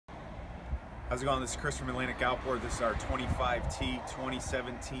How's it going? This is Chris from Atlantic Outboard. This is our 25T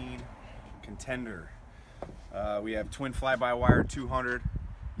 2017 Contender. We have twin fly-by-wire 200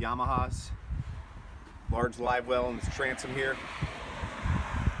 Yamahas, large live well in this transom here,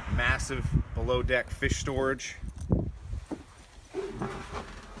 massive below deck fish storage.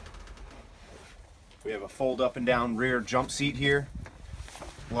 We have a fold up and down rear jump seat here,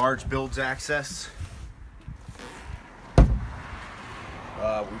 large bilge access.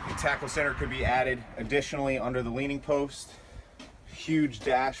 The tackle center could be added additionally under the leaning post. Huge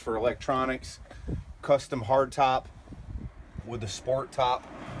dash for electronics, custom hardtop with the sport top,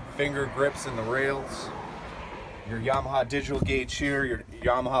 finger grips in the rails, your Yamaha digital gauge here, your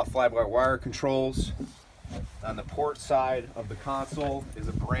Yamaha fly-by-wire controls. On the port side of the console is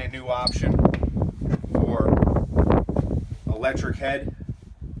a brand new option for electric head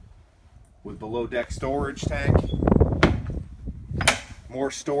with below deck storage tank. More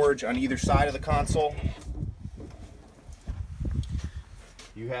storage on either side of the console.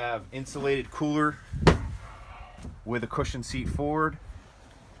 You have insulated cooler with a cushion seat forward.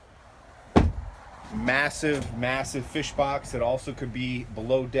 Massive fish box that also could be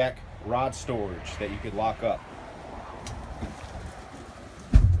below deck rod storage that you could lock up.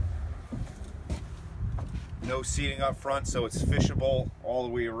 No seating up front, so it's fishable all the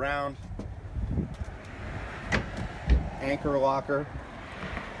way around. Anchor locker.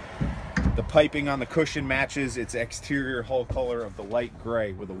 The piping on the cushion matches its exterior hull color of the light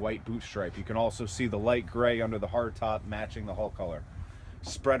gray with a white boot stripe. You can also see the light gray under the hardtop matching the hull color.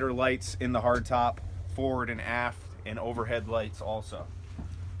 Spreader lights in the hardtop, forward and aft, and overhead lights also.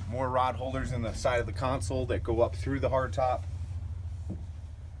 More rod holders in the side of the console that go up through the hardtop.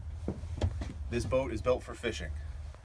 This boat is built for fishing.